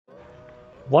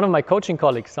One of my coaching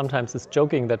colleagues sometimes is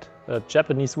joking that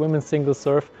Japanese women's single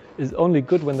serve is only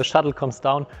good when the shuttle comes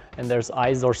down and there's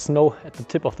ice or snow at the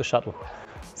tip of the shuttle.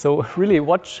 So really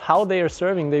watch how they are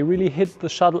serving. They really hit the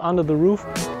shuttle under the roof.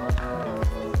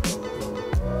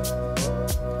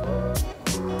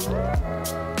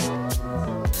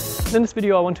 In this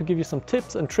video I want to give you some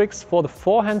tips and tricks for the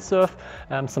forehand serve,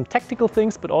 some tactical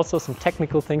things but also some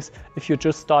technical things if you're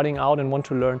just starting out and want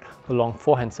to learn the long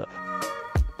forehand serve.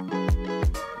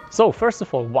 So first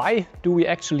of all, why do we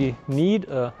actually need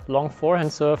a long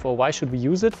forehand serve, or why should we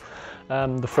use it?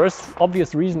 The first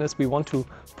obvious reason is we want to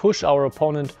push our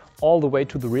opponent all the way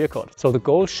to the rear court. So the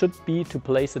goal should be to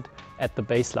place it at the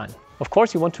baseline. Of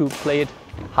course you want to play it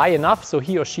high enough so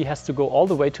he or she has to go all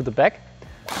the way to the back.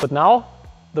 But now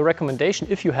the recommendation,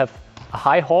 if you have a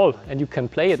high hall and you can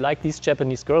play it like these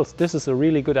Japanese girls, this is a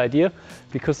really good idea,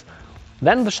 because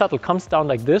then the shuttle comes down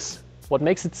like this, what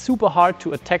makes it super hard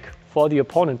to attack for the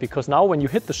opponent, because now when you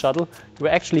hit the shuttle, you're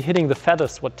actually hitting the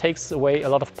feathers, what takes away a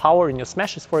lot of power in your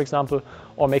smashes, for example,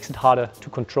 or makes it harder to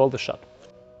control the shot.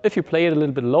 If you play it a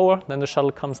little bit lower, then the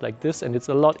shuttle comes like this and it's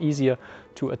a lot easier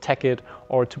to attack it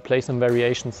or to play some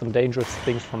variations, some dangerous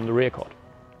things from the rear court.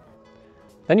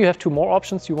 Then you have two more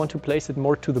options. You want to place it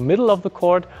more to the middle of the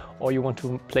court, or you want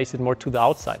to place it more to the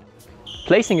outside.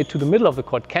 Placing it to the middle of the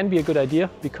court can be a good idea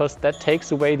because that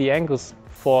takes away the angles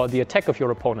for the attack of your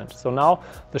opponent. So now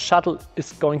the shuttle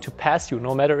is going to pass you,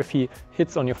 no matter if he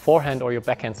hits on your forehand or your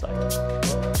backhand side.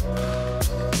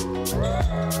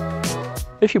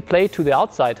 If you play to the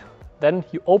outside, then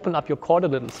you open up your court a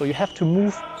little. So you have to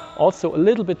move also a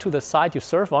little bit to the side you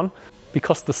serve on,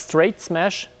 because the straight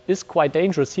smash is quite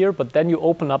dangerous here, but then you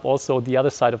open up also the other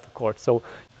side of the court. So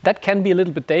that can be a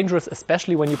little bit dangerous,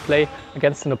 especially when you play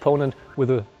against an opponent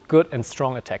with a good and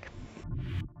strong attack.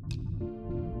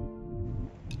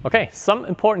 Okay, some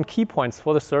important key points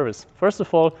for the service. First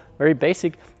of all, very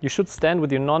basic, you should stand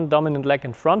with your non-dominant leg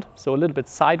in front, so a little bit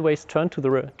sideways turned to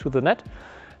the net,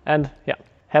 and yeah,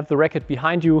 have the racket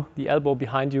behind you, the elbow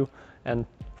behind you, and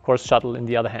of course shuttle in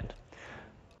the other hand.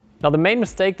 Now the main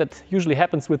mistake that usually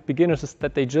happens with beginners is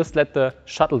that they just let the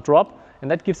shuttle drop, and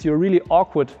that gives you a really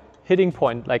awkward hitting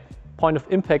point, like point of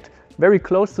impact, very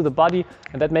close to the body,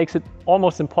 and that makes it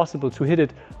almost impossible to hit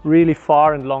it really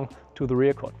far and long to the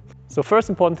rear court. So first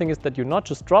important thing is that you not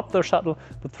just drop the shuttle,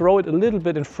 but throw it a little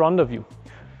bit in front of you.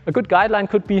 A good guideline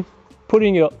could be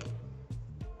putting your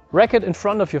racket in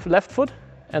front of your left foot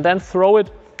and then throw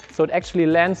it so it actually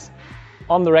lands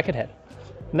on the racket head.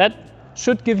 And that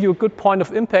should give you a good point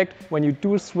of impact when you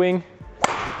do swing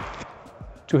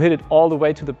to hit it all the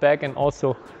way to the back, and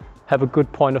also have a good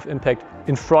point of impact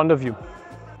in front of you.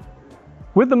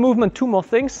 With the movement, two more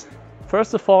things.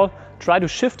 First of all, try to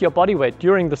shift your body weight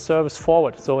during the service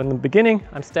forward. So in the beginning,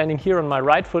 I'm standing here on my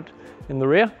right foot in the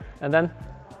rear, and then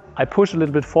I push a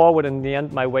little bit forward, and in the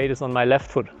end my weight is on my left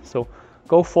foot. So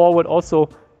go forward, also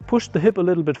push the hip a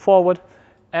little bit forward,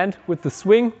 and with the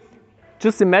swing,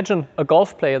 just imagine a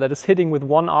golf player that is hitting with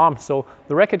one arm. So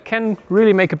the racket can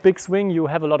really make a big swing. You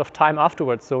have a lot of time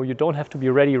afterwards, so you don't have to be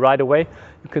ready right away.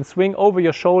 You can swing over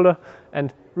your shoulder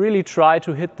and really try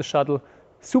to hit the shuttle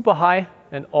super high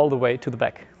and all the way to the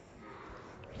back.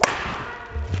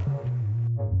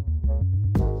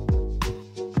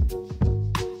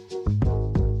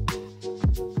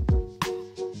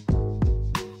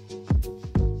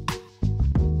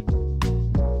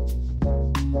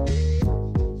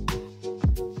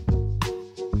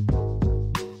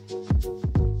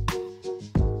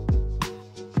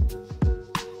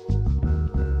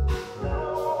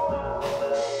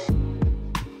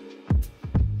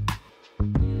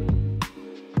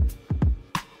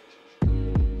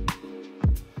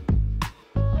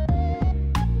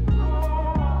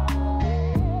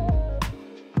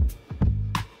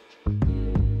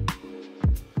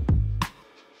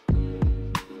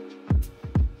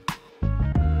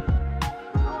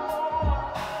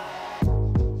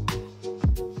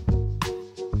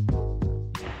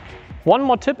 One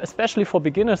more tip, especially for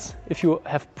beginners, if you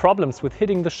have problems with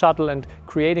hitting the shuttle and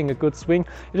creating a good swing,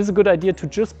 it is a good idea to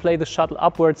just play the shuttle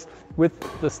upwards with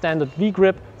the standard V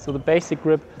grip, so the basic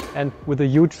grip, and with a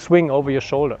huge swing over your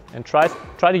shoulder, and try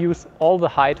to use all the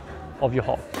height of your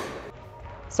hall.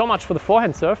 So much for the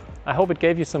forehand serve. I hope it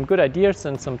gave you some good ideas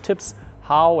and some tips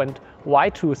how and why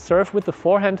to serve with the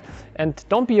forehand. And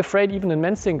don't be afraid, even in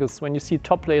men's singles, when you see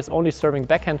top players only serving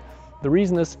backhand. The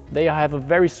reason is they have a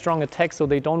very strong attack, so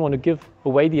they don't want to give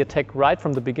away the attack right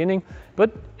from the beginning.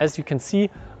 But as you can see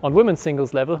on women's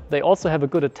singles level, they also have a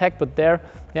good attack, but there,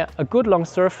 a good long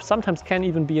serve sometimes can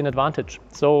even be an advantage.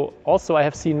 So also I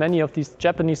have seen many of these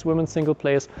Japanese women's single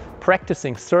players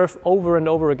practicing serve over and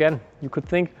over again. You could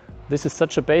think This is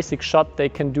such a basic shot they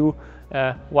can do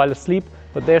while asleep,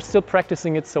 but they're still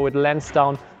practicing it so it lands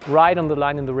down right on the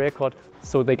line in the rear court,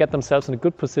 so they get themselves in a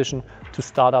good position to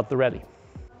start out the rally.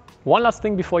 One last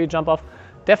thing before you jump off,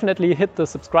 definitely hit the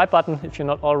subscribe button if you're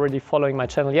not already following my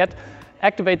channel yet.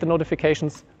 Activate the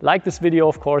notifications, like this video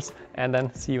of course, and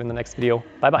then see you in the next video.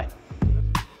 Bye bye.